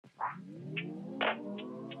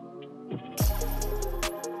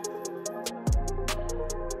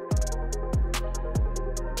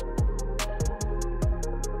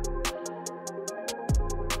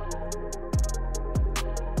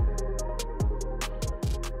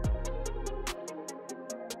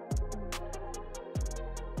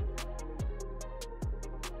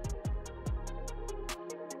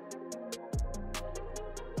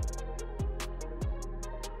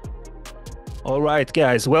All right,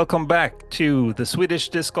 guys, welcome back to the Swedish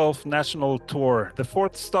Disc Golf National Tour, the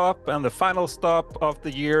fourth stop and the final stop of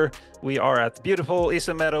the year. We are at beautiful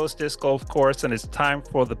Meadows Disc Golf Course, and it's time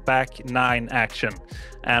for the back nine action.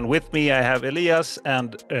 And with me, I have Elias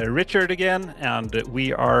and Richard again, and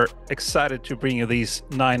we are excited to bring you these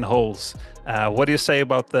 9 holes. What do you say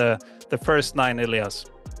about the first 9, Elias?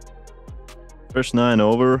 First 9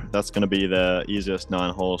 over, that's going to be the easiest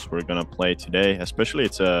 9 holes we're going to play today, especially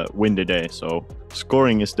it's a windy day, so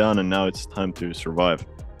scoring is done and now it's time to survive.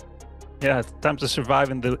 Yeah, it's time to survive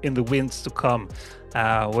in the winds to come.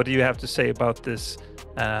 What do you have to say about this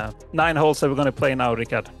 9 holes that we're going to play now,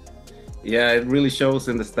 Rickard? Yeah, it really shows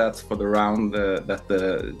in the stats for the round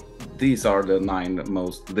that these are the 9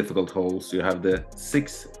 most difficult holes. You have the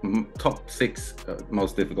top 6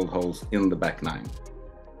 most difficult holes in the back 9.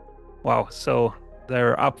 Wow, so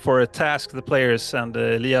they're up for a task, the players, and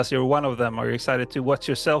Elias, you're one of them. Are you excited to watch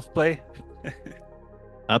yourself play?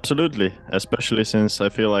 Absolutely, especially since I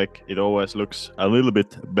feel like it always looks a little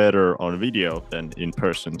bit better on video than in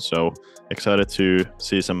person. So excited to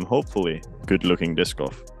see some hopefully good-looking disc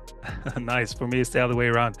golf. Nice. For me, it's the other way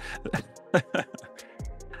around.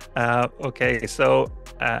 Okay, so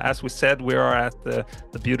as we said, we are at the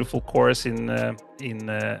beautiful course in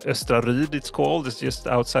Östra Ryd, it's called. It's just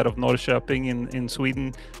outside of Norrköping in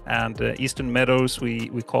Sweden, and Eastern Meadows we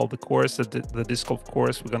call the course, the disc golf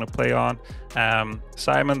course we're going to play on.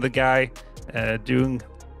 Simon, the guy doing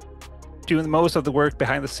most of the work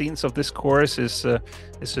behind the scenes of this course, is a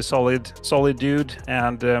solid dude,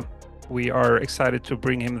 and we are excited to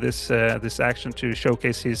bring him this action to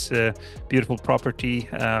showcase his beautiful property,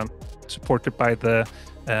 supported by the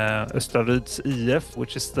Östra Ryds IF,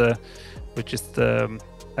 which is the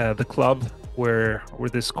club where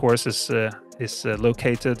this course is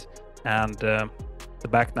located, and the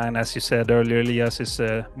back 9, as you said earlier, Elias, is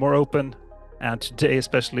more open, and today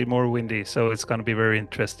especially more windy, so it's going to be very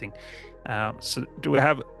interesting. So do we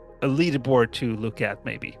have a leaderboard to look at?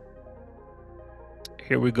 Maybe.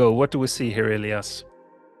 Here we go. What do we see here, Elias?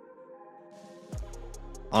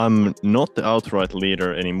 I'm not the outright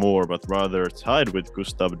leader anymore, but rather tied with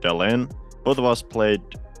Gustav Dahlén. Both of us played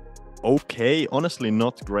okay, honestly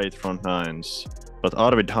not great front 9s. But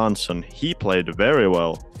Arvid Hansson, he played very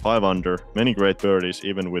well, 5 under, many great birdies,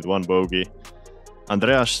 even with 1 bogey.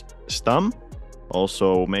 Andreas Stam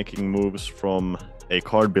also making moves from a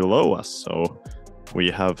card below us, so we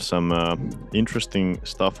have some interesting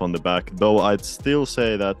stuff on the back, though I'd still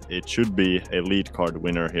say that it should be a lead card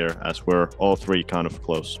winner here, as we're all 3 kind of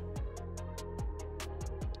close.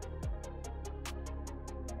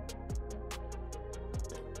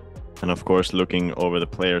 And of course, looking over the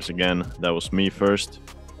players again, that was me first,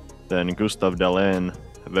 then Gustav Dahlén,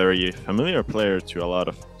 a very familiar player to a lot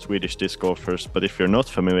of Swedish disc golfers, but if you're not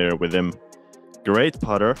familiar with him, great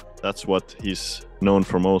putter, that's what he's known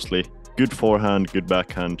for mostly. Good forehand, good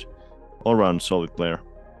backhand, all-round solid player.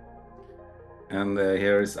 And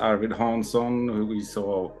here is Arvid Hansson, who we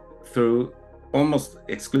saw through almost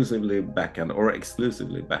exclusively backhand, or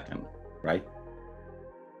exclusively backhand, right?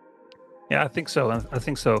 Yeah, I think so.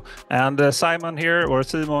 And Simon here, or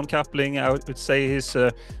Simon Kappling, I would say he's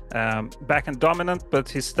backhand dominant, but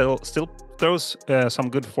he still throws some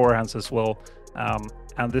good forehands as well.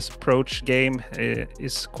 And this approach game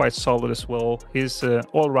is quite solid as well. He's an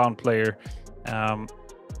all-round player. And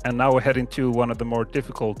now we're heading to one of the more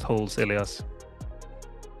difficult holes, Elias.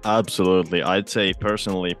 Absolutely. I'd say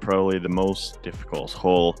personally probably the most difficult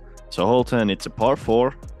hole. So hole 10, it's a par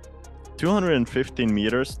 4, 215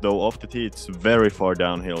 meters, though off the tee it's very far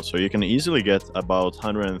downhill. So you can easily get about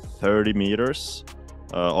 130 meters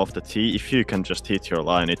off the tee if you can just hit your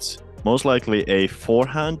line. It's most likely a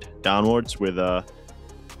forehand downwards with a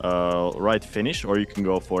right finish, or you can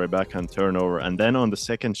go for a backhand turnover, and then on the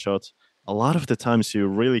second shot a lot of the times you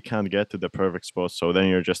really can't get to the perfect spot, so then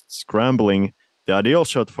you're just scrambling. The ideal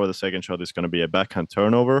shot for the second shot is going to be a backhand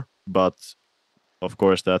turnover, but of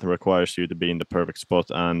course that requires you to be in the perfect spot,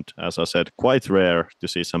 and as I said, quite rare to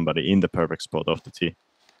see somebody in the perfect spot off the tee.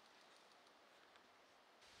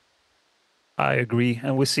 I agree,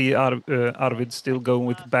 and we see Arvid still going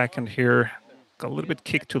with the backhand here. Got a little bit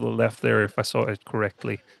kicked to the left there, if I saw it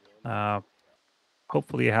correctly.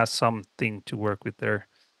 Hopefully he has something to work with there.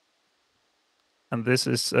 And this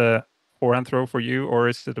is a forehand throw for you, or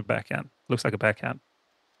is it a backhand? Looks like a backhand.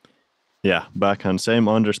 Yeah, backhand, same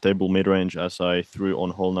understable mid-range as I threw on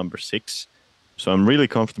hole number 6. So I'm really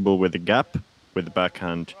comfortable with the gap with the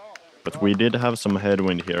backhand, but we did have some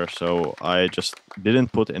headwind here, so I just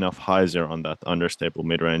didn't put enough hyzer on that understable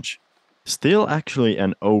mid-range. Still actually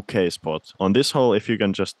an okay spot. On this hole, if you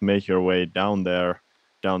can just make your way down there,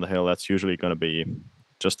 down the hill, that's usually going to be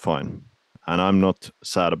just fine. And I'm not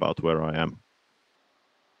sad about where I am.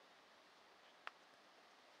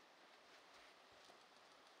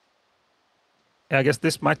 Yeah, I guess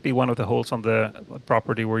this might be one of the holes on the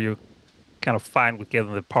property where you kind of fine with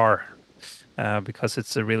getting the par because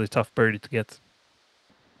it's a really tough birdie to get.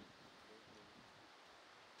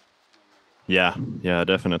 Yeah,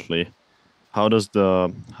 definitely. How's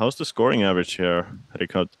the scoring average here,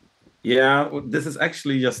 Rickard? Yeah, this is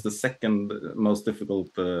actually just the second most difficult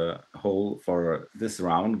hole for this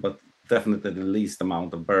round, but definitely the least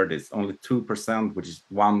amount of birdies. Only 2%, which is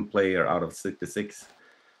one player out of 66,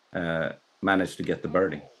 managed to get the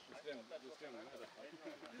birdie.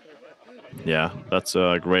 Yeah, that's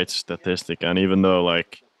a great statistic. And even though,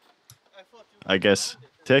 like, I guess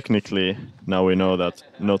technically now we know that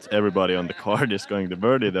not everybody on the card is going to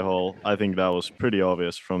birdie the hole. I think that was pretty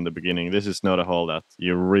obvious from the beginning. This is not a hole that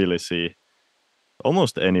you really see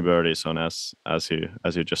almost any birdies on, as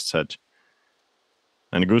you just said.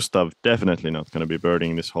 And Gustav definitely not going to be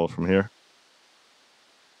birdieing this hole from here.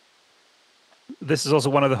 This is also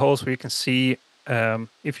one of the holes where you can see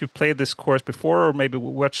if you played this course before or maybe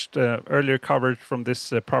watched earlier coverage from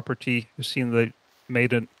this property, you've seen they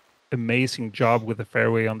made an amazing job with the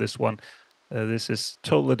fairway on this one. This is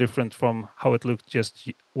totally different from how it looked just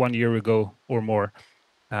 1 year ago or more.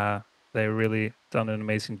 They really done an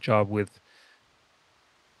amazing job with,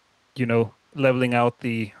 leveling out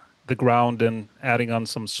the ground and adding on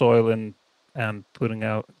some soil and putting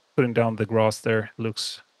down the grass there.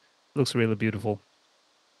 Looks really beautiful.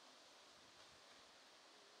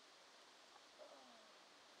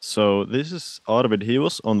 So this is Arvid. He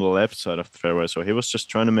was on the left side of the fairway, so he was just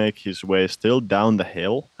trying to make his way still down the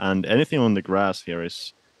hill, and anything on the grass here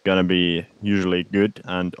is gonna be usually good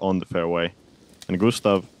and on the fairway. And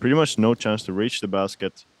Gustav, pretty much no chance to reach the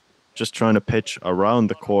basket, just trying to pitch around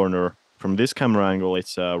the corner. From this camera angle,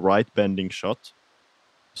 it's a right bending shot.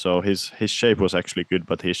 So his shape was actually good,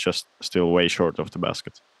 but he's just still way short of the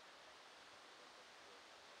basket.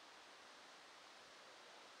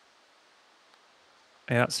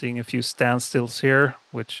 Yeah, seeing a few standstills here,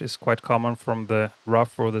 which is quite common from the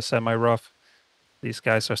rough or the semi-rough. These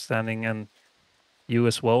guys are standing, and you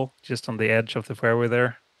as well, just on the edge of the fairway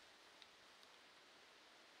there.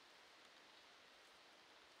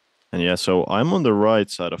 And yeah, so I'm on the right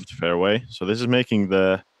side of the fairway. So this is making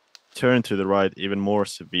the turn to the right even more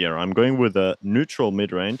severe. I'm going with a neutral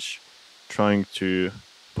mid-range, trying to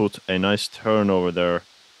put a nice turn over there.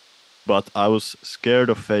 But I was scared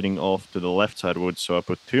of fading off to the left side wood, so I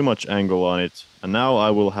put too much angle on it. And now I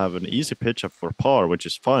will have an easy pitch up for par, which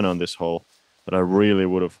is fine on this hole. But I really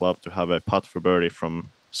would have loved to have a putt for birdie from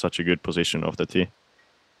such a good position off the tee.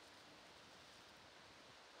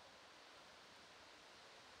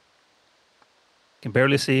 Can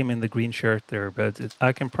barely see him in the green shirt there, but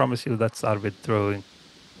I can promise you that's Arvid throwing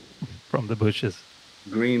from the bushes.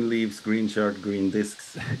 Green leaves, green shirt, green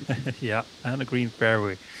discs. Yeah, and a green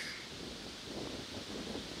fairway.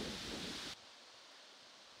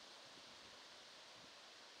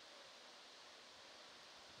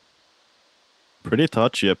 Pretty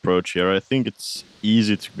touchy approach here. I think it's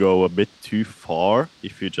easy to go a bit too far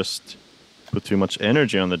if you just put too much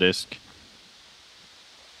energy on the disc.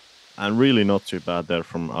 And really not too bad there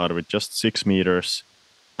from Arvid, just 6 meters.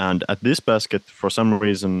 And at this basket, for some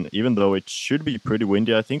reason, even though it should be pretty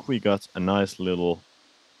windy, I think we got a nice little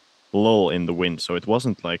lull in the wind. So it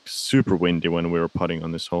wasn't like super windy when we were putting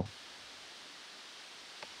on this hole.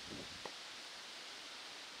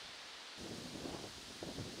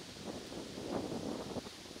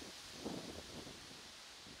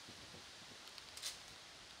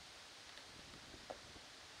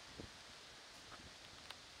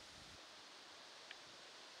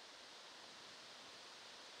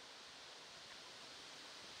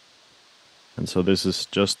 And so this is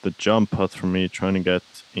just the jump putt for me, trying to get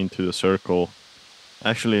into the circle.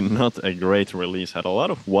 Actually, not a great release. Had a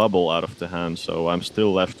lot of wobble out of the hand, so I'm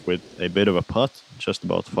still left with a bit of a putt, just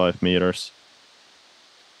about 5 meters.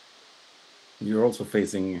 You're also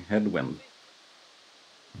facing headwind.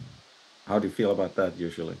 How do you feel about that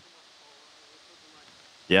usually?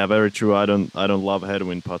 Yeah, very true. I don't love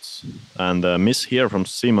headwind putts. And a miss here from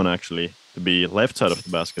Simon, actually, to be left side of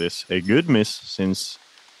the basket is a good miss, since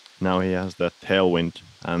now he has that tailwind.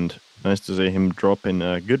 And nice to see him drop in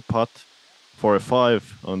a good putt for a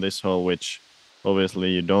 5 on this hole, which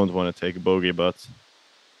obviously you don't want to take a bogey, but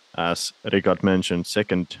as Rickard mentioned,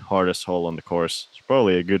 second hardest hole on the course. It's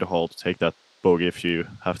probably a good hole to take that bogey if you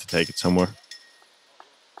have to take it somewhere.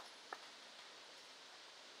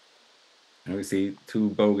 And we see 2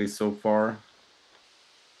 bogeys so far.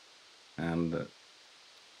 And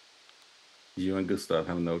You and Gustav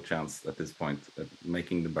have no chance at this point at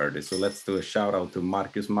making the birdie. So let's do a shout out to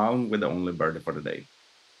Marcus Malm with the only birdie for the day.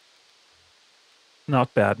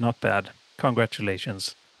 Not bad, not bad.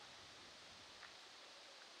 Congratulations.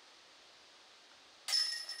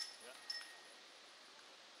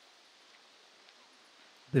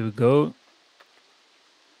 There we go.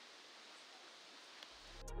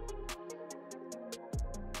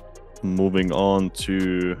 Moving on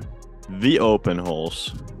to the open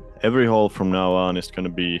holes. Every hole from now on is going to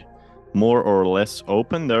be more or less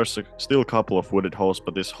open. There's still a couple of wooded holes,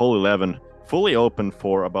 but this hole 11 fully open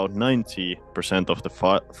for about 90% of the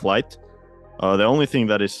flight. The only thing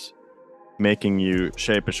that is making you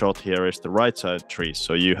shape a shot here is the right side tree.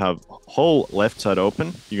 So you have whole left side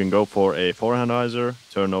open. You can go for a forehand hyzer,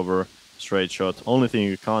 turn over, straight shot. Only thing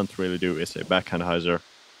you can't really do is a backhand hyzer.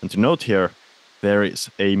 And to note here, there is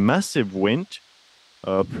a massive wind,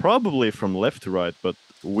 probably from left to right, but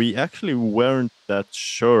we actually weren't that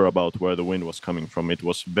sure about where the wind was coming from. It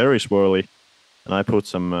was very swirly, and I put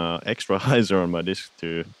some extra hyzer on my disc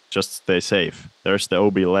to just stay safe. There's the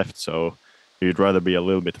OB left, so you'd rather be a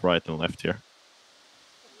little bit right than left here.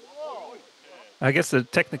 I guess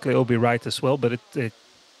technically OB right as well, but it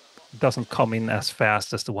doesn't come in as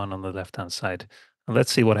fast as the one on the left-hand side. And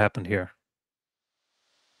let's see what happened here.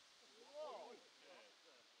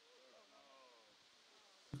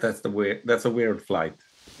 That's a weird flight.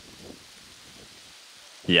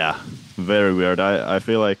 Yeah, very weird. I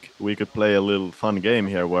feel like we could play a little fun game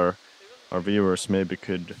here where our viewers maybe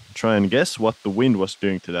could try and guess what the wind was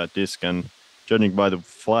doing to that disc, and judging by the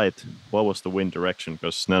flight, what was the wind direction,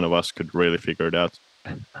 because none of us could really figure it out.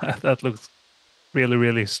 That looks really,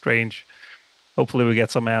 really strange. Hopefully we get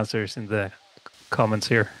some answers in the comments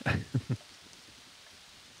here.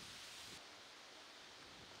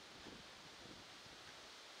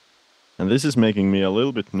 And this is making me a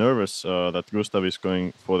little bit nervous that Gustav is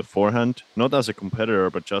going for the forehand, not as a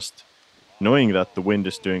competitor, but just knowing that the wind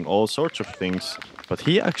is doing all sorts of things. But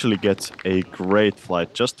he actually gets a great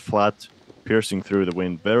flight, just flat, piercing through the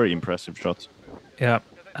wind. Very impressive shot. Yeah,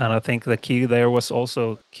 and I think the key there was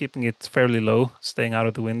also keeping it fairly low, staying out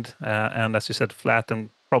of the wind, and as you said, flat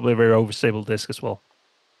and probably a very overstable disc as well.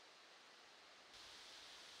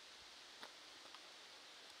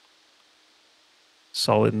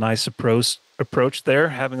 Solid, nice approach there,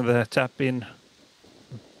 having the tap in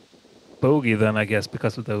bogey then, I guess,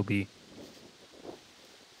 because of the OB.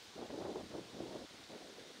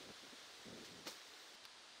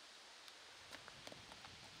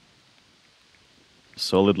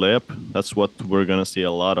 Solid layup. That's what we're going to see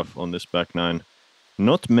a lot of on this back nine.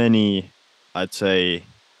 Not many, I'd say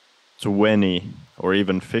 20 or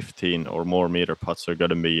even 15 or more meter putts are going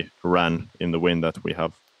to be ran in the wind that we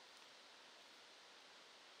have.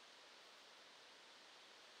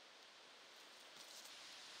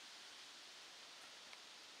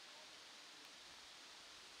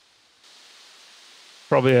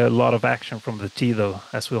 Probably a lot of action from the tee, though,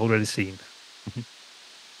 as we already seen.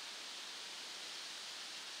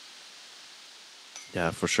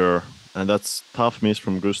 Yeah, for sure. And that's tough miss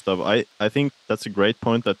from Gustav. I think that's a great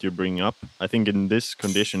point that you bring up. I think in this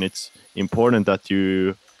condition, it's important that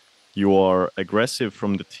you are aggressive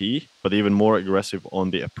from the tee, but even more aggressive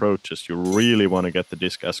on the approaches. You really want to get the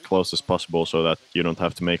disc as close as possible so that you don't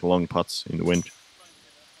have to make long putts in the wind.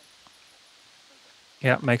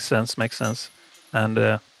 Yeah, makes sense, makes sense.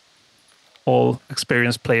 And all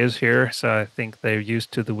experienced players here, so I think they're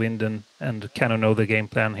used to the wind and kind of know the game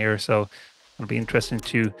plan here. So it'll be interesting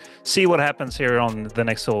to see what happens here on the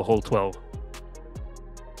next hole, hole 12.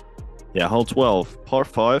 Yeah, hole 12, par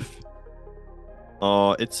 5.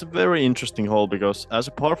 It's a very interesting hole because as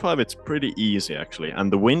a par 5, it's pretty easy actually,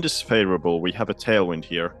 and the wind is favorable. We have a tailwind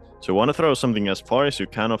here, so you want to throw something as far as you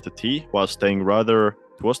can off the tee while staying rather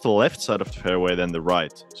towards the left side of the fairway than the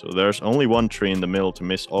right. So there's only one tree in the middle to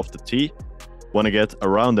miss off the tee. Want to get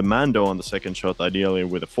around the Mando on the second shot, ideally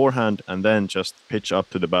with a forehand, and then just pitch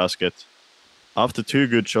up to the basket. After 2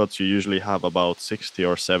 good shots, you usually have about 60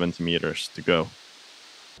 or 70 meters to go.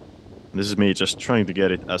 This is me just trying to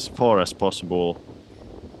get it as far as possible.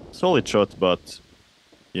 Solid shot, but,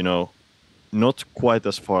 you know, not quite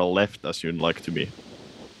as far left as you'd like to be.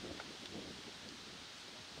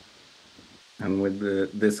 And with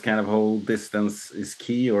this kind of hole, distance is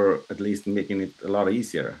key, or at least making it a lot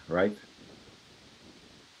easier, right?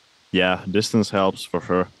 Yeah, distance helps for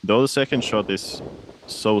sure. Though the second shot is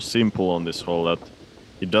so simple on this hole that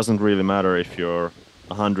it doesn't really matter if you're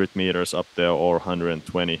 100 meters up there or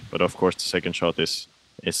 120. But of course, the second shot is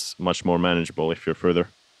much more manageable if you're further.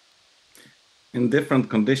 In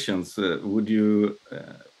different conditions, would you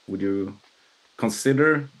consider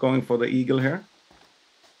going for the eagle here?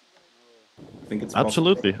 I think it's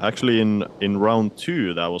absolutely possible. Actually, in round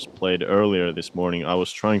 2 that was played earlier this morning, I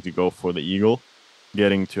was trying to go for the eagle,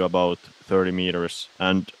 getting to about 30 meters,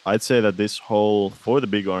 and I'd say that this hole for the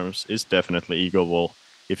big arms is definitely eagleable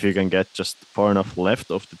if you can get just far enough left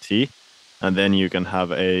of the tee, and then you can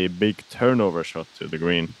have a big turnover shot to the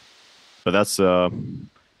green. But that's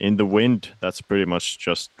in the wind, that's pretty much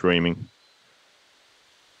just dreaming.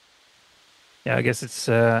 Yeah, I guess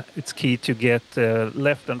it's key to get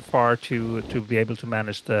left and far to be able to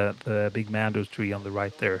manage the big Meadows tree on the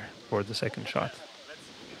right there for the second shot.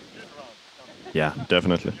 Yeah,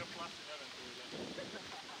 definitely.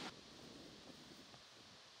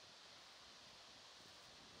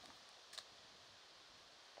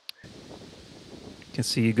 You can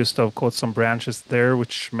see Gustav caught some branches there,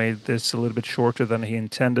 which made this a little bit shorter than he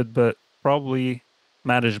intended, but probably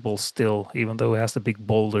manageable still, even though he has a big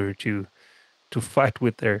boulder to fight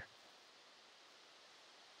with there.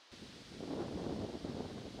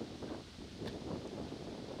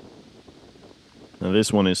 Now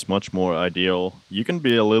this one is much more ideal. You can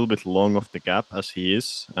be a little bit long off the gap as he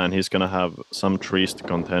is, and he's gonna have some trees to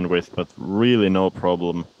contend with, but really no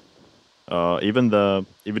problem. Even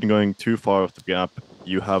going too far off the gap,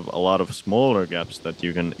 you have a lot of smaller gaps that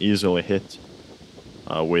you can easily hit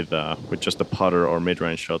with just a putter or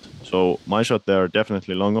mid-range shot. So my shot there,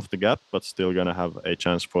 definitely long off the gap, but still gonna have a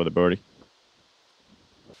chance for the birdie.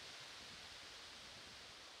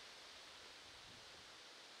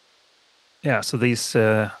 Yeah, so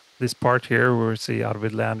this part here where we see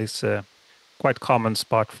Arvid land is a quite common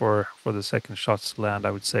spot for the second shots to land,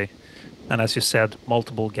 I would say. And as you said,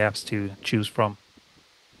 multiple gaps to choose from.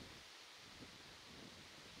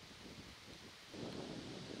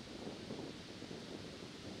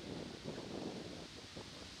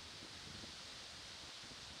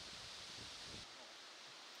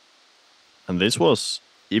 And this was,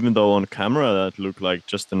 even though on camera that looked like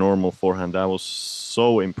just a normal forehand, that was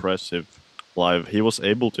so impressive live. He was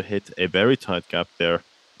able to hit a very tight gap there,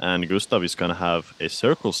 and Gustav is gonna have a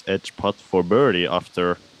circle's edge putt for birdie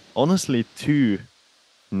after honestly 2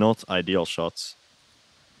 not ideal shots.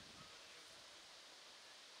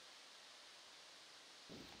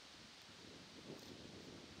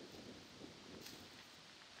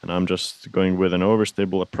 And I'm just going with an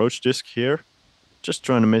overstable approach disc here. Just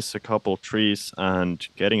trying to miss a couple trees and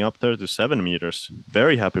getting up there to 7 meters.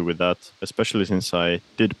 Very happy with that, especially since I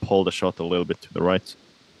did pull the shot a little bit to the right.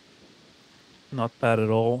 Not bad at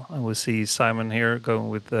all. And we see Simon here going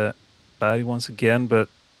with the birdie once again, but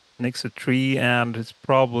nicks a tree, and it's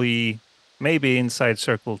probably maybe inside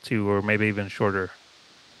circle 2 or maybe even shorter.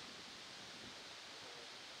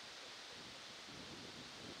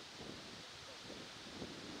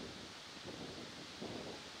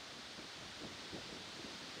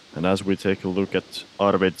 And as we take a look at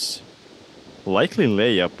Arvid's likely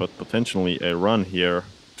layup, but potentially a run here,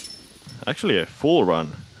 actually a full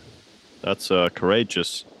run, that's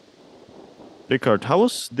courageous. Rickard, how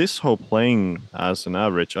was this hole playing as an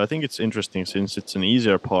average? I think it's interesting since it's an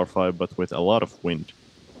easier par 5, but with a lot of wind.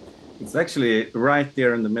 It's actually right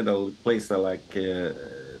there in the middle, placed like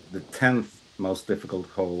the 10th most difficult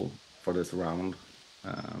hole for this round,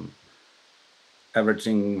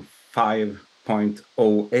 averaging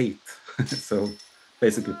 5.08, so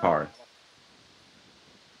basically par.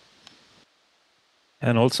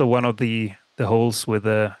 And also one of the holes with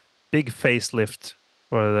a big facelift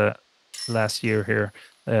for the last year here,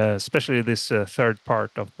 especially this third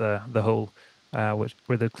part of the hole,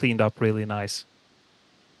 where they cleaned up really nice.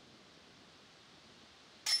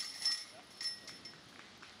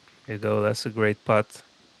 There you go, that's a great putt.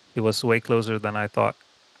 It was way closer than I thought.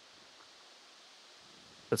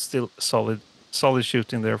 But still solid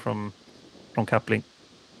shooting there from Kappling.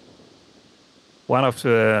 One of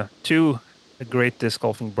the 2 great disc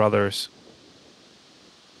golfing brothers.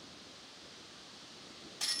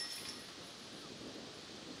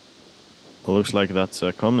 It looks like that's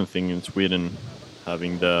a common thing in Sweden,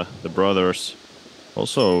 having the brothers.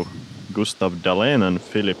 Also, Gustav Dahlén and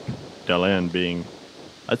Philip Dahlén being,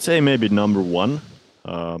 I'd say, maybe number 1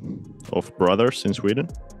 of brothers in Sweden.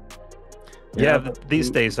 Yeah, these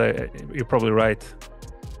days, you're probably right.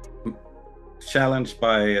 Challenged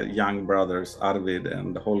by young brothers Arvid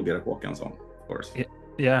and Holger Håkansson, of course.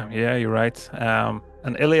 Yeah, you're right.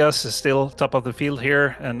 And Elias is still top of the field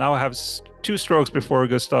here, and now has 2 strokes before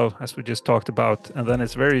Gustav, as we just talked about. And then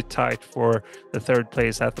it's very tight for the 3rd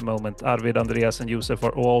place at the moment. Arvid, Andreas, and Josef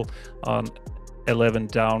are all on 11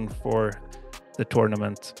 down for the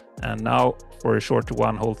tournament. And now for a short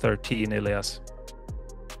one, hole 13, Elias.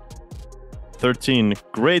 13,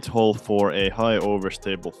 great hole for a high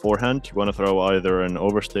overstable forehand. You want to throw either an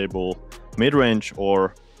overstable mid-range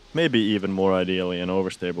or maybe even more ideally an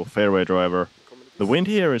overstable fairway driver. The wind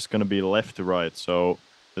here is going to be left to right, so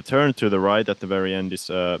the turn to the right at the very end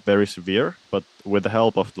is very severe, but with the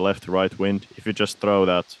help of the left to right wind, if you just throw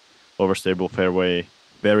that overstable fairway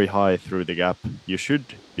very high through the gap, you should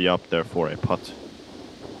be up there for a putt.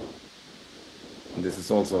 This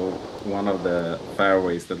is also one of the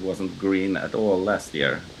fairways that wasn't green at all last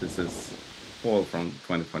year. This is all from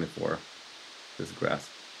 2024, this grass.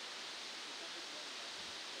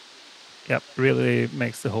 Yep, really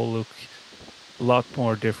makes the hole look a lot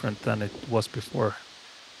more different than it was before,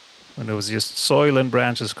 when it was just soil and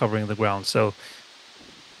branches covering the ground. So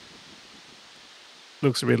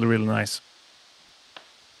looks really, really nice.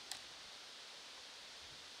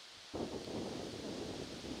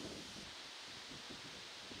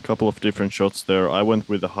 Couple of different shots there. I went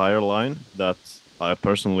with the higher line that I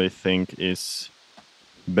personally think is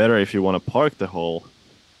better if you want to park the hole.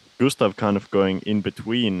 Gustav kind of going in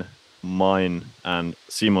between mine and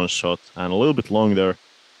Simon's shot and a little bit long there.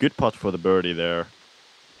 Good putt for the birdie there.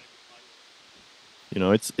 You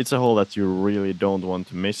know, it's a hole that you really don't want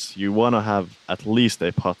to miss. You want to have at least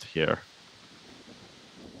a putt here.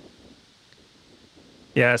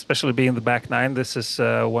 Yeah, especially being the back nine. This is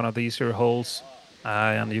one of the easier holes.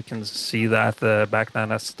 And you can see that the back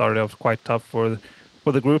nine has started off quite tough for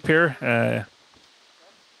the group here.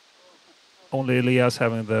 Only Elias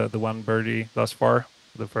having the one birdie thus far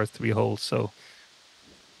for the first 3 holes. So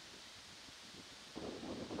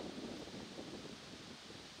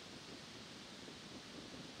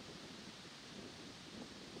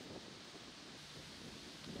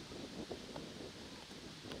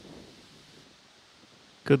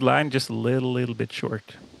good line, just a little bit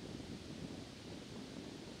short.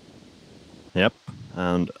 Yep,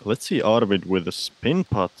 and let's see Arvid with a spin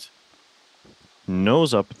putt.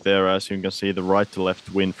 Nose up there, as you can see, the right to left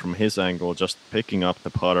wind from his angle, just picking up the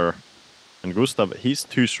putter. And Gustav, he's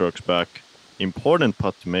 2 strokes back. Important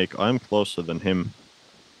putt to make. I'm closer than him.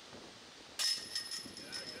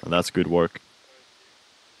 And that's good work.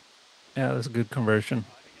 Yeah, that's a good conversion.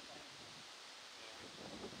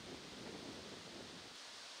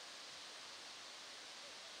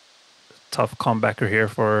 Tough comebacker here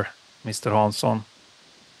for Mr. Hansson.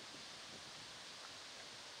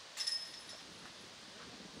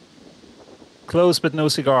 Close but no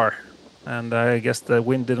cigar. And I guess the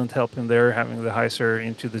wind didn't help him there, having the hyzer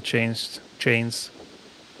into the chains.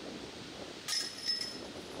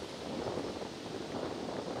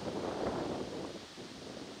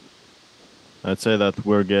 I'd say that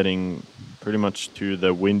we're getting pretty much to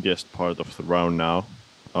the windiest part of the round now.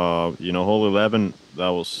 You know, hole 11, that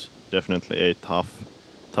was definitely a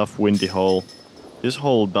tough windy hole. This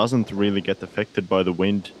hole doesn't really get affected by the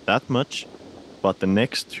wind that much, but the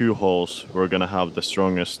next 2 holes we're gonna have the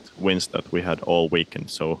strongest winds that we had all weekend.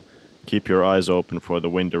 So keep your eyes open for the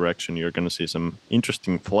wind direction. You're gonna see some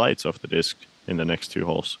interesting flights of the disc in the next 2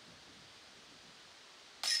 holes.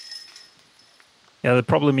 Yeah, that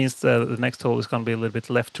probably means the next hole is going to be a little bit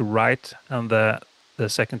left to right, and the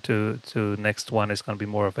second to next one is going to be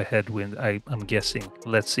more of a headwind, I'm guessing.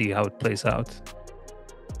 Let's see how it plays out.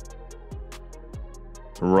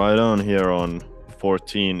 Right on here on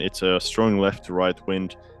 14, it's a strong left to right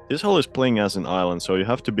wind. This hole is playing as an island, so you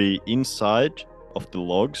have to be inside of the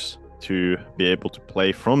logs to be able to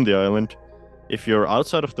play from the island. If you're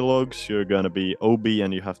outside of the logs, you're going to be OB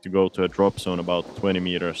and you have to go to a drop zone about 20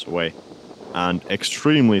 meters away. And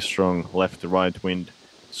extremely strong left to right wind.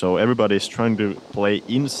 So everybody's trying to play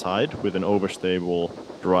inside with an overstable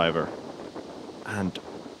driver. And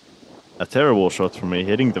a terrible shot for me,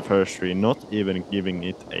 hitting the first tree, not even giving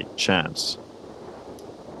it a chance.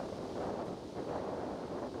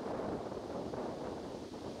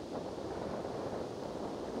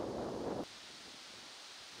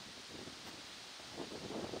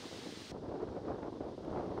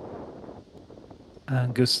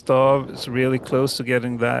 And Gustav is really close to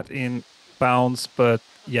getting that in bounds, but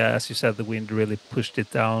yeah, as you said, the wind really pushed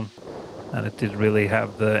it down, and it didn't really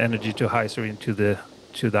have the energy to hyzer into the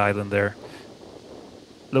island there.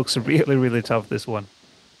 Looks really tough, this one.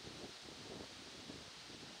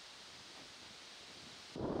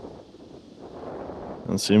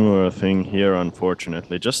 And similar thing here,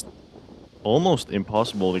 unfortunately, just almost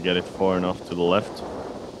impossible to get it far enough to the left.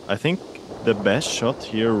 I think the best shot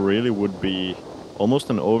here really would be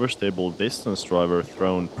almost an overstable distance driver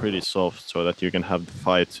thrown pretty soft so that you can have the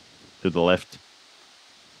fight to the left.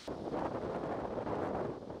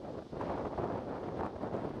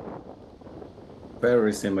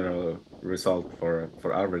 Very similar result for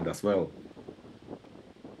Arvid as well.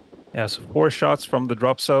 Yeah, so 4 shots from the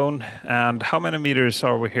drop zone. And how many meters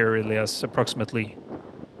are we here, Elias, approximately?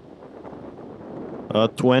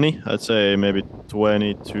 20, I'd say maybe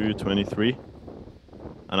 22, 23.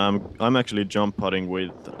 And I'm actually jump putting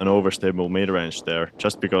with an overstable mid-range there,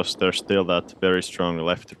 just because there's still that very strong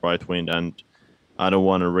left-right wind, and I don't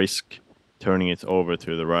want to risk turning it over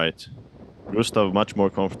to the right. Gustav much more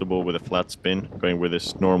comfortable with a flat spin, going with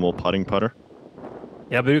his normal putting putter.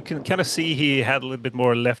 Yeah, but you can kind of see he had a little bit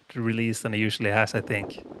more left release than he usually has, I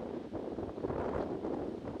think.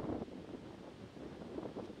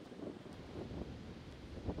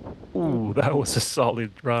 Ooh, that was a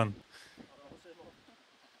solid run.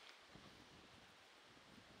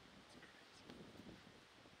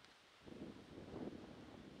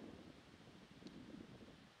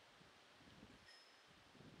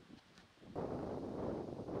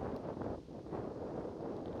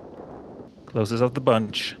 Closest of the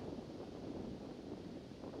bunch.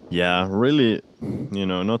 Yeah, really,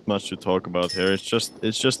 not much to talk about here. It's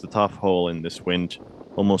just a tough hole in this wind.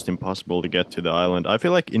 Almost impossible to get to the island. I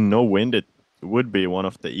feel like in no wind it would be one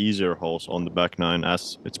of the easier holes on the back nine,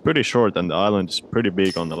 as it's pretty short and the island is pretty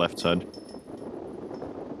big on the left side.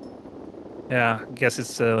 Yeah, I guess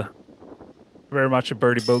it's very much a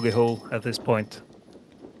birdie bogey hole at this point.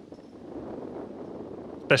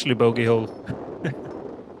 Especially bogey hole.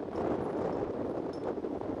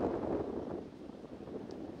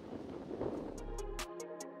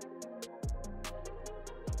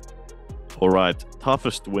 All right,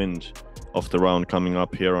 toughest wind of the round coming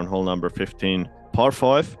up here on hole number 15. Par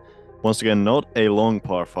 5. Once again, not a long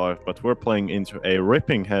par 5, but we're playing into a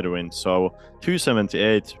ripping headwind. So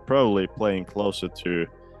 278, probably playing closer to,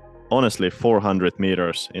 honestly, 400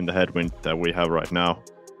 meters in the headwind that we have right now.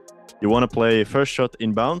 You want to play first shot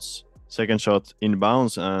in bounds, second shot in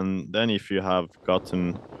bounds, and then if you have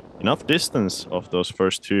gotten enough distance of those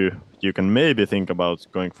first two, you can maybe think about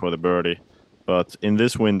going for the birdie. But in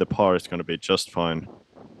this wind, the par is going to be just fine.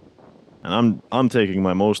 And I'm taking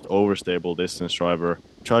my most overstable distance driver,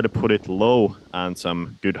 try to put it low and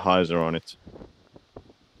some good hyzer on it.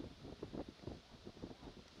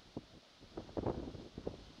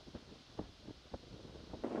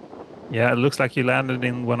 Yeah, it looks like you landed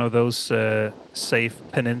in one of those safe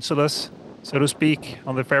peninsulas, so to speak,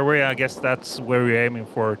 on the fairway. I guess that's where we're aiming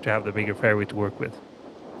for, to have the bigger fairway to work with.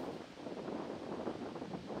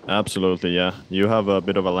 Absolutely, yeah. You have a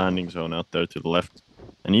bit of a landing zone out there to the left.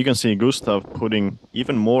 And you can see Gustav putting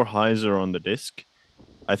even more hyzer on the disc.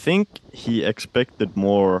 I think he expected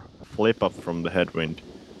more flip up from the headwind.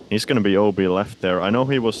 He's going to be OB left there. I know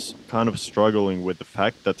he was kind of struggling with the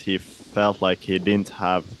fact that he felt like he didn't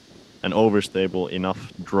have an overstable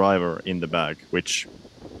enough driver in the bag, which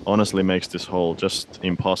honestly makes this hole just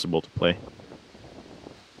impossible to play.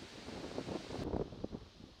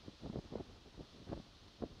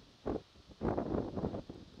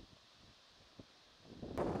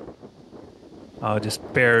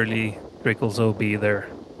 Just barely trickles OB there.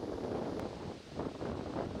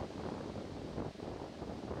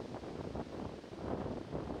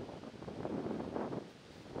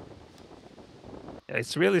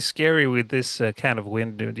 It's really scary with this kind of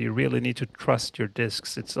wind. You really need to trust your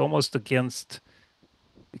discs. It's almost against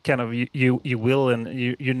kind of you will and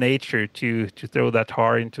your nature to throw that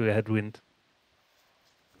hard into a headwind.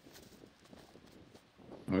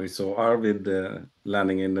 We saw Arvid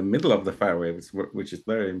landing in the middle of the fairway, which is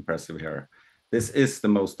very impressive here. This is the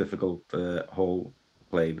most difficult hole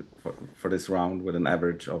played for this round, with an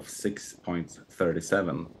average of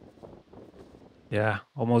 6.37. Yeah,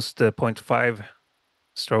 almost 0.5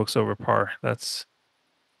 strokes over par. That's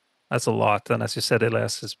a lot. And as you said,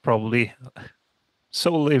 Elias, is probably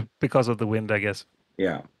solely because of the wind, I guess.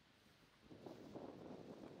 Yeah.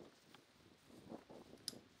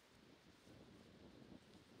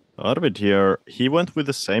 Arvid here, he went with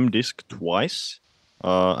the same disc twice,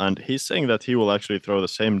 and he's saying that he will actually throw the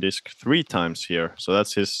same disc 3 times here. So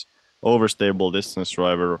that's his overstable distance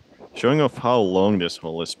driver, showing off how long this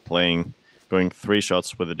hole is playing, going 3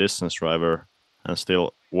 shots with a distance driver and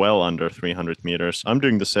still well under 300 meters. I'm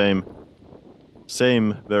doing the same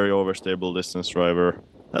very overstable distance driver.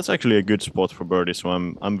 That's actually a good spot for birdie, so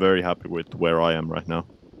I'm very happy with where I am right now.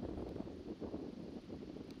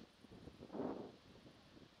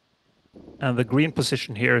 And the green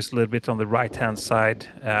position here is a little bit on the right-hand side,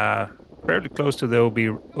 fairly close to the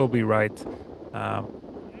OB right.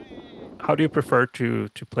 How do you prefer to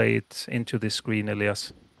play it into this green,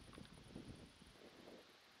 Elias?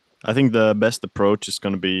 I think the best approach is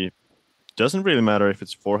going to be, doesn't really matter if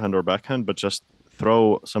it's forehand or backhand, but just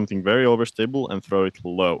throw something very overstable and throw it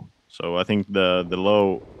low. So I think the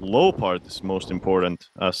low part is most important,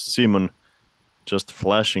 as Simon just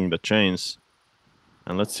flashing the chains.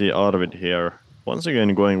 And let's see Arvid here, once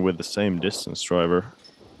again going with the same distance driver.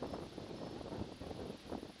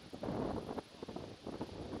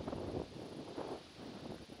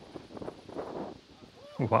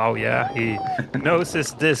 Wow, yeah, he knows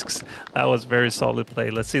his discs. That was very solid play.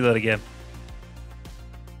 Let's see that again.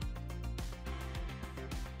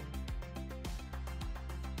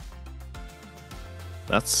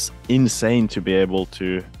 That's insane to be able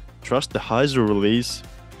to trust the hyzer release,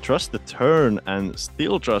 trust the turn, and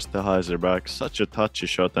still trust the hyzer back. Such a touchy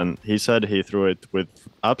shot, and he said he threw it with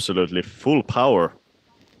absolutely full power.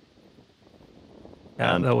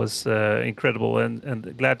 Yeah, that was incredible,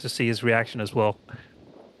 and glad to see his reaction as well.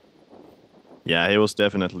 Yeah, he was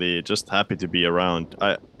definitely just happy to be around.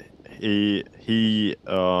 He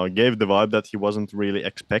gave the vibe that he wasn't really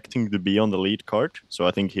expecting to be on the lead card, so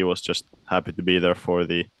I think he was just happy to be there for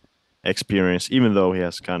the experience, even though he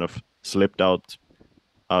has kind of slipped out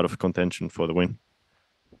of contention for the win.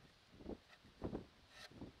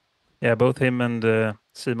 Yeah, both him and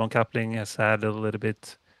Simon Kappling has had a little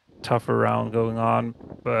bit tougher round going on,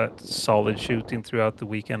 but solid shooting throughout the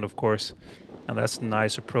weekend, of course, and that's a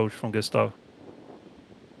nice approach from Gustav.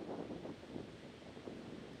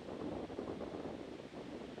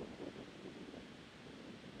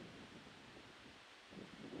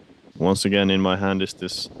 Once again, in my hand is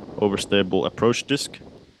this overstable approach disc.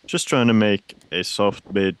 Just trying to make a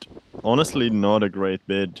soft bid. Honestly, not a great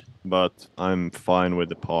bid, but I'm fine with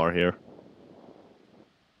the par here.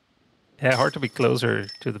 Yeah, hard to be closer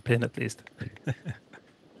to the pin at least.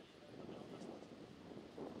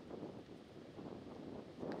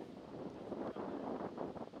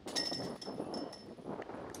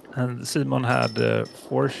 And Simon had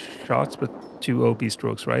 4 shots, but 2 OB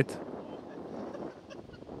strokes, right?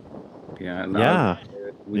 Yeah. Yeah.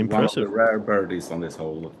 With Impressive. one of the rare birdies on this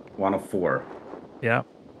hole, 1 of 4. Yeah,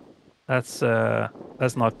 that's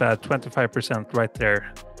not bad. 25% right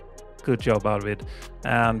there. Good job, Arvid.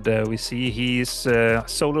 And we see he's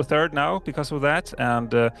solo third now because of that,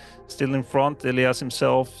 and still in front, Elias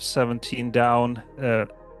himself, 17 down,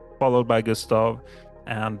 followed by Gustav.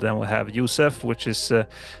 And then we have Josef, which is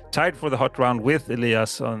tied for the hot round with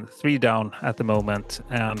Elias on 3 down at the moment.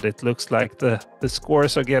 And it looks like the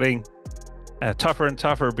scores are getting tougher and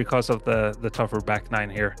tougher because of the tougher back nine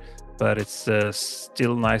here. But it's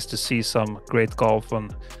still nice to see some great golf on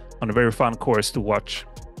a very fun course to watch.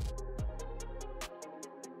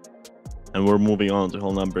 And we're moving on to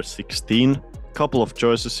hole number 16. Couple of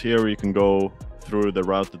choices here. You can go through the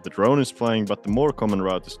route that the drone is flying, but the more common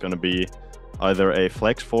route is going to be either a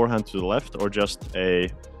flex forehand to the left or just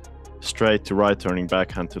a straight to right turning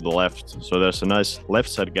backhand to the left. So there's a nice left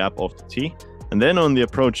side gap off the tee. And then on the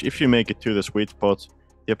approach, if you make it to the sweet spot,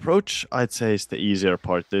 the approach I'd say is the easier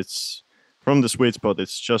part. It's from the sweet spot,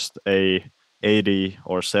 it's just a 80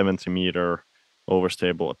 or 70 meter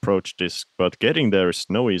overstable approach disc, but getting there is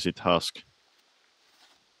no easy task.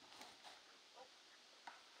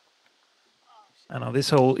 And on this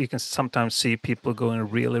hole, you can sometimes see people going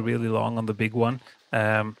really, really long on the big one,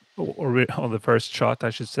 or on the first shot, I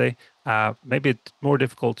should say. Maybe it's more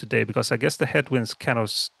difficult today because I guess the headwinds kind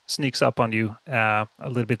of sneaks up on you a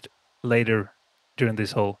little bit later during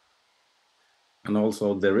this hole. And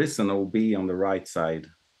also there is an OB on the right side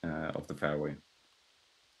of the fairway.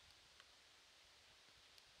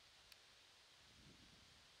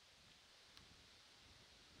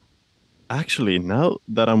 Actually, now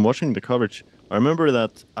that I'm watching the coverage, I remember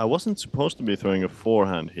that I wasn't supposed to be throwing a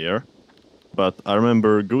forehand here, but I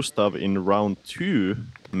remember Gustav in round 2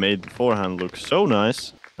 made the forehand look so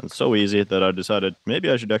nice and so easy that I decided maybe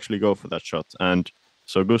I should actually go for that shot. And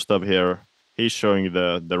so Gustav here, he's showing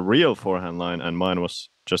the real forehand line, and mine was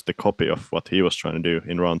just a copy of what he was trying to do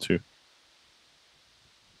in round 2.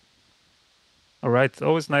 All right, it's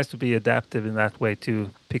always nice to be adaptive in that way,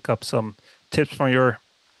 to pick up some tips from your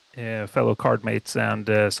fellow card mates, and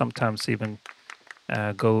sometimes even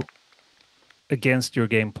go against your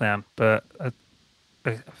game plan. But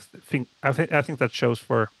I think that shows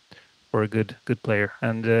for a good player.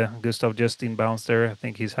 And Gustav just inbounds there. I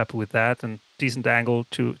think he's happy with that, and decent angle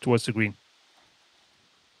towards the green.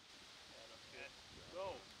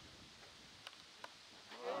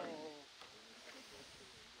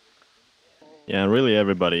 Yeah, really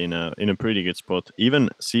everybody in a pretty good spot. Even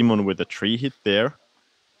Simon with a tree hit there.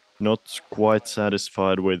 Not quite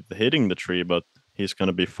satisfied with hitting the tree, but he's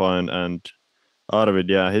gonna be fine. And Arvid,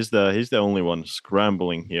 yeah, he's the only one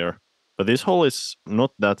scrambling here. But this hole is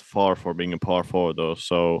not that far for being a par 4 though,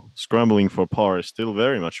 so scrambling for par is still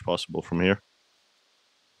very much possible from here.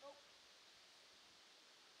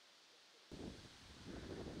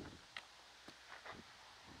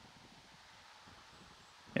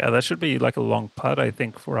 Yeah, that should be like a long putt, I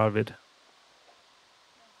think, for Arvid.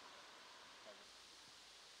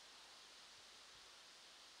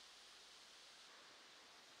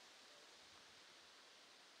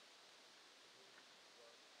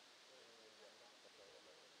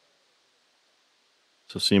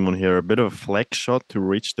 So Simon here, a bit of a flex shot to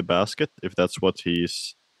reach the basket, if that's what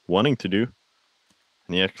he's wanting to do.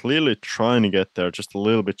 And yeah, clearly trying to get there, just a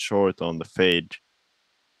little bit short on the fade.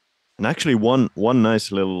 And actually, one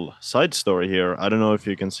nice little side story here. I don't know if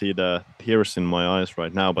you can see the tears in my eyes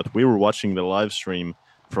right now, but we were watching the live stream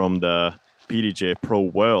from the PDJ Pro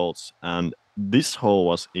Worlds, and this hole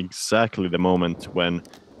was exactly the moment when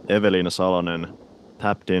Evelina Salonen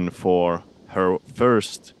tapped in for her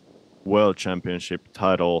first World Championship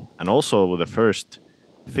title, and also the first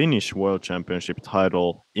Finnish World Championship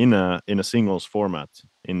title in a singles format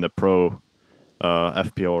in the Pro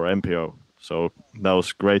FPO or MPO. So that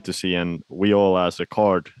was great to see, and we all, as a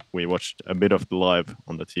card, we watched a bit of the live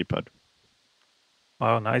on the T-pad.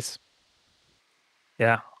 Wow, nice.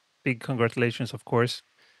 Yeah, big congratulations, of course.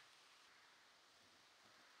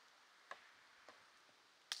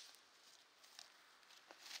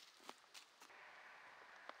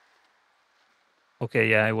 Okay,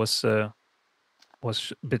 yeah, it was a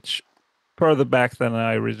bit further back than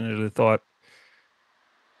I originally thought.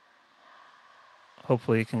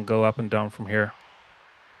 Hopefully it can go up and down from here.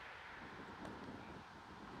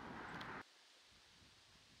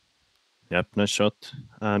 Yep, nice shot.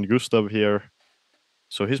 And Gustav here.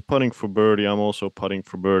 So he's putting for birdie. I'm also putting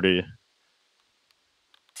for birdie.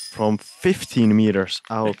 From 15 meters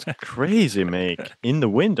out. Crazy make. In the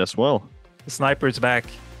wind as well. The sniper's back.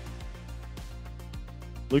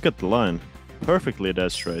 Look at the line. Perfectly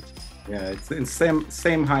dead straight. Yeah, it's in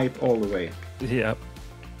same height all the way. Yeah.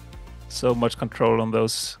 So much control on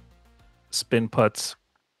those spin putts.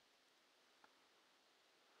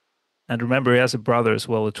 And remember, he has a brother as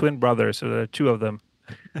well, a twin brother, so there are two of them.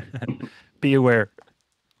 Be aware.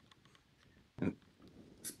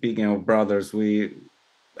 Speaking of brothers, we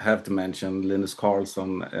have to mention Linus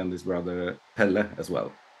Karlsson and his brother Pelle as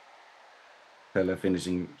well. Pelle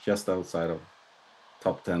finishing just outside of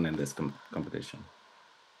top 10 in this competition.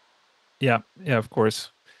 Yeah, of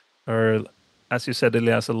course. Or, as you said,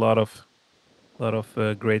 Elias, a lot of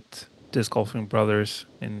great disc golfing brothers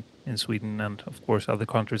in Sweden and, of course, other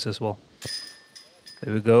countries as well.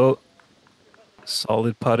 There we go.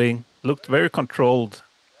 Solid putting. Looked very controlled,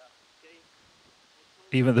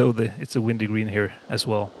 even though it's a windy green here as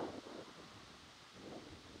well.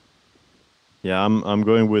 Yeah, I'm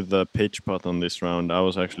going with the pitch putt on this round. I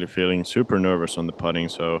was actually feeling super nervous on the putting,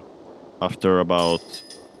 so after about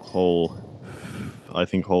hole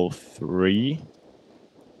 3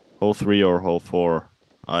 or hole 4,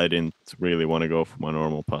 I didn't really want to go for my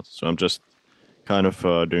normal putt. So I'm just kind of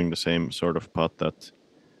doing the same sort of putt that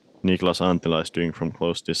Niklas Antila is doing from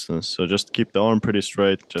close distance. So just keep the arm pretty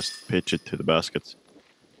straight, just pitch it to the basket.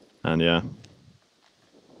 And yeah.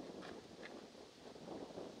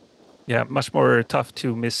 Yeah, much more tough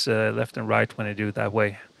to miss left and right when you do it that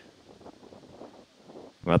way.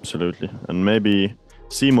 Absolutely. And maybe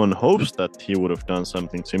Simon hopes that he would have done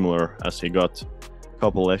something similar, as he got a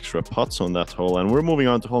couple extra putts on that hole. And we're moving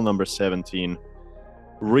on to hole number 17.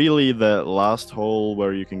 Really the last hole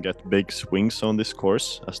where you can get big swings on this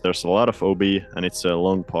course, as there's a lot of OB and it's a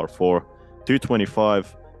long par 4.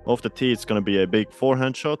 225. Off the tee, it's going to be a big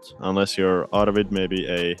forehand shot, unless you're Arvid, maybe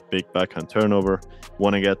a big backhand turnover.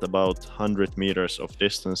 Want to get about 100 meters of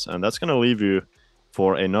distance, and that's going to leave you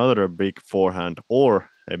for another big forehand or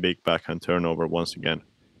a big backhand turnover once again.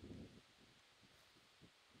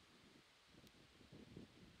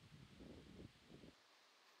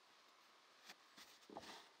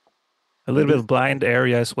 A little bit of blind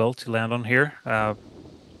area as well to land on here.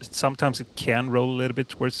 Sometimes it can roll a little bit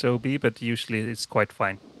towards the OB, but usually it's quite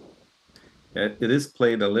fine. Yeah, it is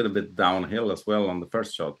played a little bit downhill as well on the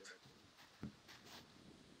first shot,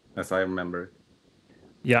 as I remember.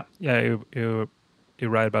 Yeah, you're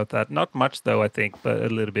right about that. Not much though, I think, but a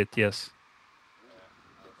little bit, yes.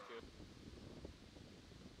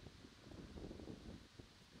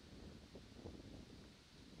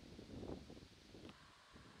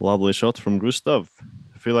 Lovely shot from Gustav.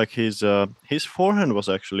 I feel like his forehand was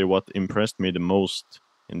actually what impressed me the most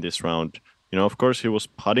in this round. You know, of course he was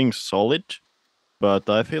putting solid, but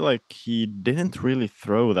I feel like he didn't really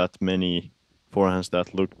throw that many forehands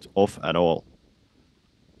that looked off at all.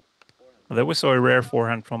 Well, there was a rare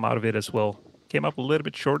forehand from Arvid as well. Came up a little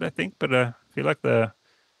bit short, I think, but I feel like the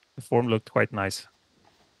form looked quite nice.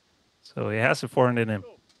 So he has a forehand in him.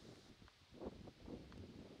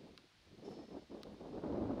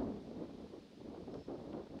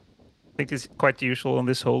 think it's quite usual on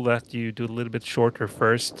this hole that you do a little bit shorter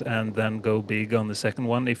first and then go big on the second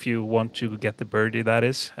one if you want to get the birdie, that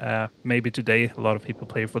is. Maybe today a lot of people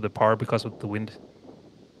play for the par because of the wind.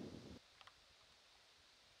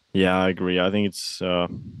 Yeah, I agree. I think it's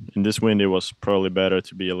in this wind it was probably better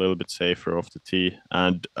to be a little bit safer off the tee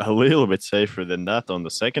and a little bit safer than that on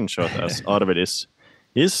the second shot, as Arvid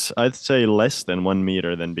is I'd say less than 1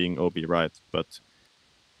 meter than being OB right, but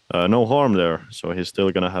no harm there. So he's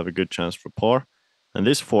still gonna have a good chance for par. And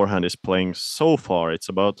this forehand is playing so far. It's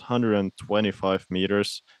about 125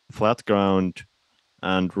 meters, flat ground,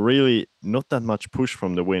 and really not that much push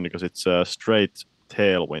from the wind because it's a straight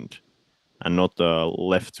tailwind and not a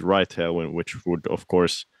left-right tailwind, which would, of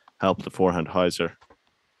course, help the forehand hyzer.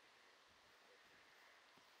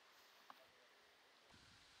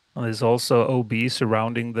 And there's also OB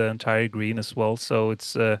surrounding the entire green as well, so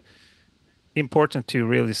it's important to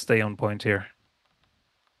really stay on point here.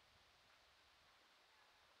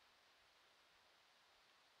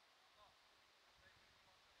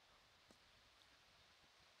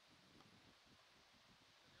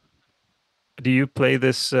 Do you play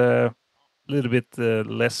this a little bit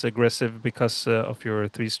less aggressive because of your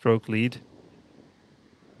 3-stroke lead?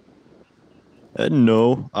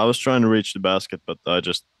 No, I was trying to reach the basket, but I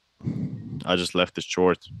just left it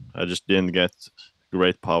short. I just didn't get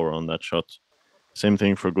great power on that shot. Same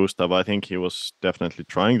thing for Gustav. I think he was definitely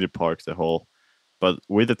trying to park the hole, but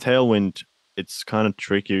with the tailwind, it's kind of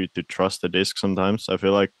tricky to trust the disc sometimes. I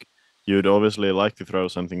feel like you'd obviously like to throw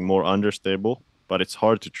something more understable, but it's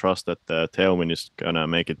hard to trust that the tailwind is gonna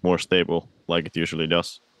make it more stable like it usually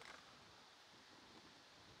does.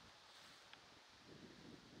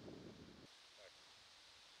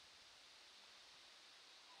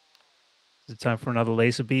 Is it time for another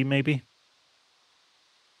laser beam, maybe?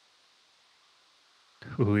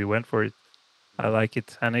 Ooh, he went for it. I like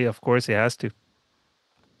it. And of course, he has to.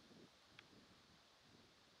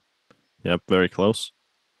 Yep, very close.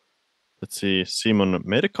 Let's see, Simon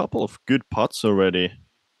made a couple of good putts already,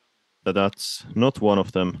 but that's not one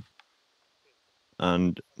of them.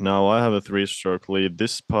 And now I have a 3-stroke lead.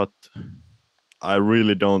 This putt, I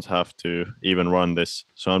really don't have to even run this.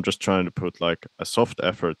 So I'm just trying to put like a soft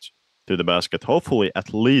effort to the basket. Hopefully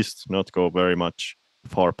at least not go very much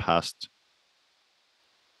far past.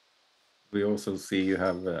 We also see you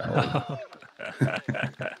have...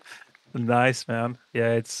 Nice, man.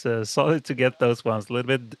 Yeah, it's solid to get those ones. A little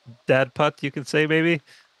bit dad putt, you can say, maybe.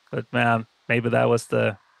 But man, maybe that was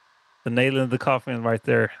the nail in the coffin right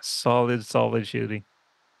there. Solid shooting.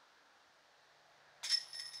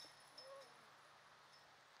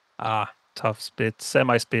 Tough spit,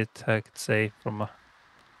 semi-spit, I could say, from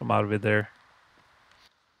Arvid there.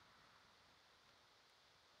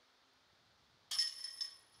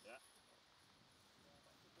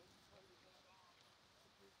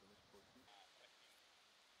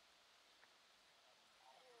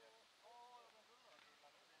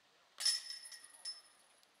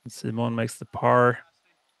 Simon makes the par.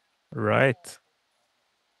 Right.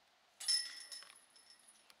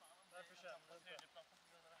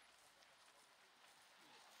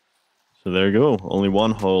 So there you go. Only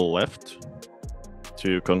one hole left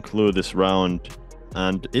to conclude this round.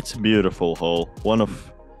 And it's a beautiful hole. One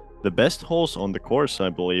of the best holes on the course, I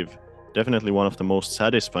believe. Definitely one of the most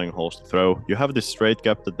satisfying holes to throw. You have this straight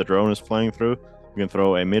gap that the drone is flying through. You can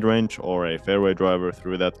throw a mid-range or a fairway driver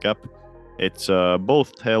through that gap. It's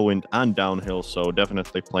both tailwind and downhill, so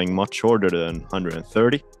definitely playing much shorter than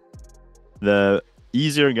 130. The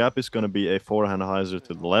easier gap is going to be a forehand hyzer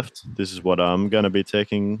to the left. This is what I'm going to be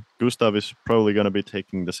taking. Gustav is probably going to be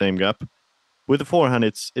taking the same gap. With the forehand,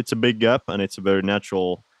 it's a big gap and it's a very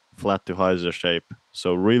natural flat to hyzer shape.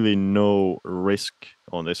 So really no risk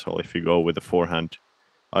on this hole if you go with the forehand.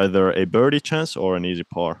 Either a birdie chance or an easy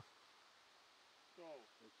par.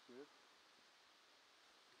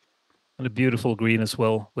 And a beautiful green as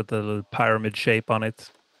well with the little pyramid shape on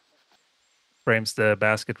it. Frames the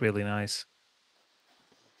basket really nice.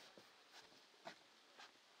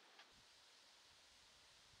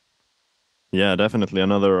 Yeah, definitely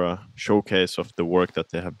another showcase of the work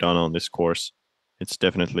that they have done on this course. It's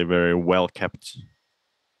definitely very well kept.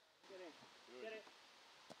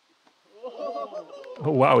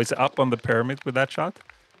 Oh, wow, it's up on the pyramid with that shot?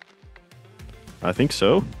 I think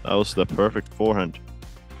so. That was the perfect forehand.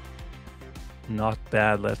 Not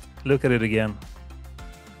bad. Let's look at it again.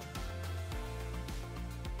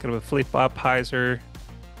 Kind of a flip up hyzer.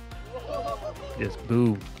 Just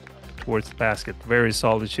boom towards the basket. Very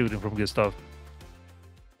solid shooting from Gustav.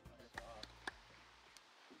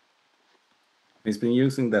 He's been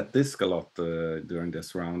using that disc a lot during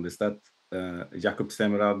this round. Is that Jakob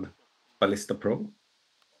Semrad Ballista Pro,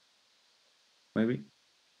 maybe.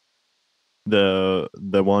 The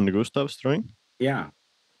one Gustav's throwing? Yeah.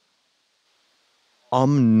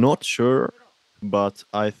 I'm not sure, but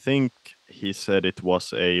I think he said it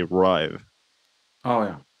was a Rive. Oh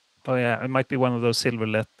yeah. Oh yeah, it might be one of those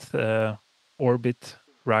Silverlet Orbit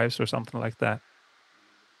Rives or something like that.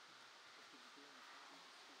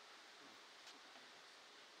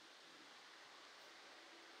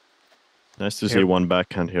 Nice to see one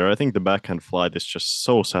backhand here. I think the backhand flight is just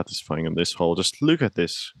so satisfying on this hole. Just look at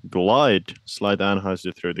this. Glide, slide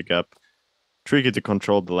Anheuser through the gap. Tricky to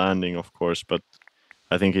control the landing, of course, but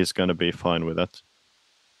I think he's going to be fine with that.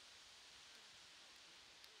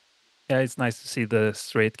 Yeah, it's nice to see the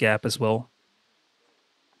straight gap as well.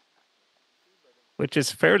 Which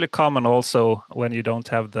is fairly common also when you don't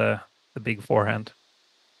have the big forehand.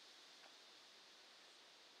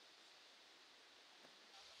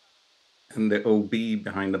 And the OB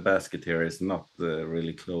behind the basket here is not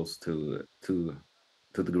really close to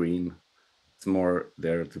the green. It's more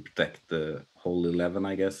there to protect the hole 11,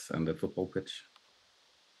 I guess, and the football pitch.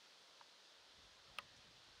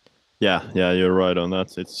 Yeah, you're right on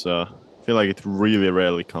that. It's I feel like it really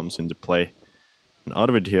rarely comes into play. And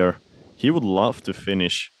Arvid here, he would love to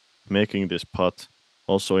finish making this putt.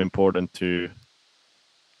 Also important to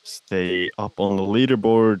stay up on the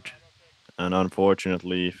leaderboard. And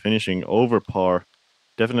unfortunately, finishing over par,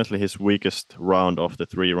 definitely his weakest round of the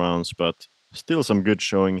 3 rounds, but still some good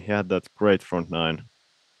showing. He had that great front 9.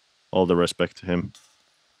 All the respect to him.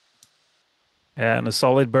 Yeah, and a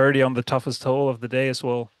solid birdie on the toughest hole of the day as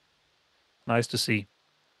well. Nice to see.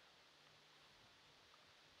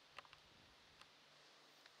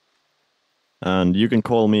 And you can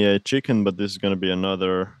call me a chicken, but this is going to be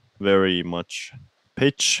another very much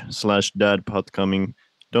pitch/dad putt coming.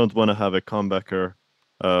 Don't want to have a comebacker.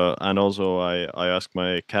 And also I asked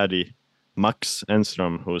my caddy, Max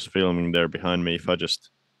Enstrom, who's filming there behind me, if I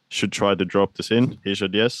just should try to drop this in. He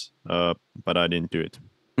said yes, but I didn't do it.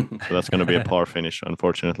 So that's going to be a par finish,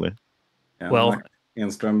 unfortunately. Yeah, well, Max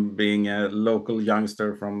Enstrom being a local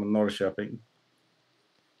youngster from Norrköping.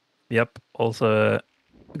 Yep, also a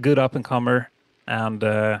good up-and-comer. And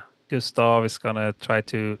Gustav is going to try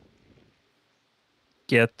to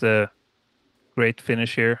get a great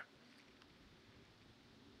finish here.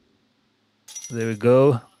 There we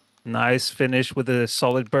go. Nice finish with a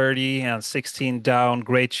solid birdie and 16 down.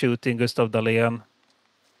 Great shooting, Gustav Dahlén.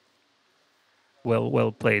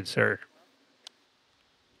 Well played, sir.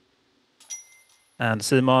 And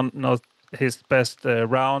Simon, not his best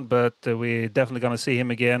round, but we're definitely going to see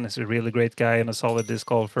him again. He's a really great guy and a solid disc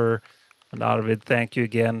golfer. And Arvid, thank you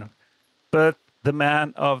again. But the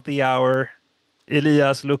man of the hour,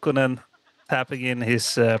 Elias Luukkonen, tapping in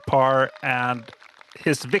his par and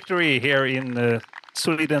his victory here in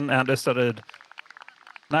Sweden and Östra Ryd.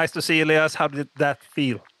 Nice to see, Elias. How did that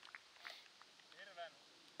feel?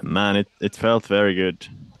 Man, it felt very good.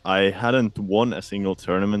 I hadn't won a single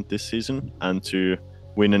tournament this season, and to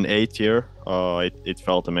win an 8th year, it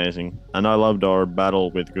felt amazing. And I loved our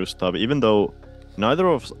battle with Gustav. Even though neither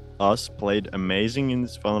of us played amazing in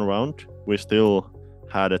this final round, we still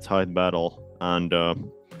had a tight battle. And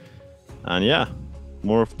yeah,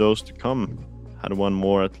 more of those to come. Had one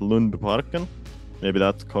more at Lundbyparken. Maybe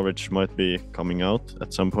that coverage might be coming out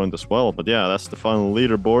at some point as well. But yeah, that's the final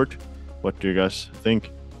leaderboard. What do you guys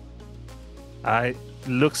think?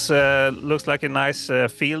 Looks like a nice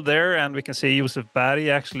field there, and we can see Josef Berg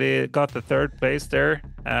actually got the 3rd place there,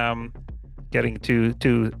 getting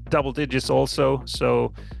to double digits also.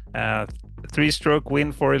 So 3-stroke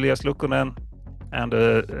win for Elias Luukkonen and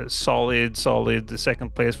a solid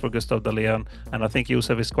 2nd place for Gustav Dahlén. And I think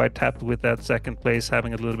Josef is quite happy with that 2nd place,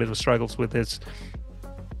 having a little bit of struggles with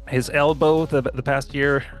his elbow the past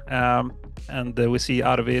year. And we see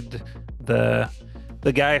Arvid, the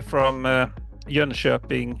guy from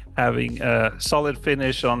Jönköping, having a solid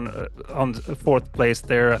finish on 4th place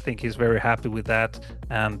there. I think he's very happy with that.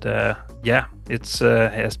 And yeah, it's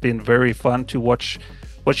has been very fun to watch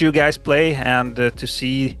you guys play and to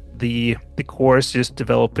see the course just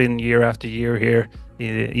developing year after year here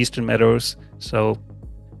in Eastern Meadows. So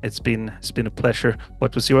it's been a pleasure.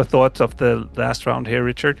 What was your thoughts of the last round here,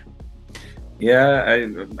 Richard? Yeah,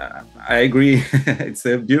 I agree. It's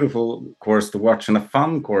a beautiful course to watch and a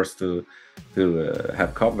fun course to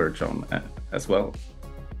have coverage on as well.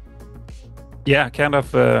 Yeah, kind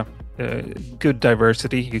of good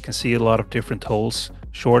diversity. You can see a lot of different holes,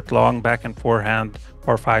 short, long, back and forehand,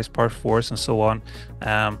 par 5s, par 4s, and so on.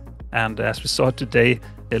 And as we saw today,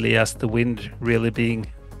 Elias, the wind really being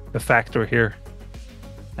a factor here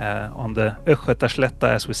on the Östgötaslätta,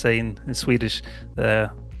 as we say in Swedish.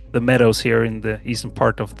 the meadows here in the eastern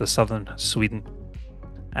part of the southern Sweden.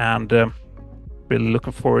 And really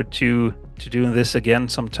looking forward to doing this again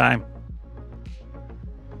sometime.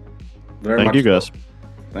 Very Thank much you, guys. so.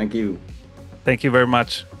 Thank you. Thank you very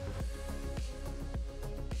much.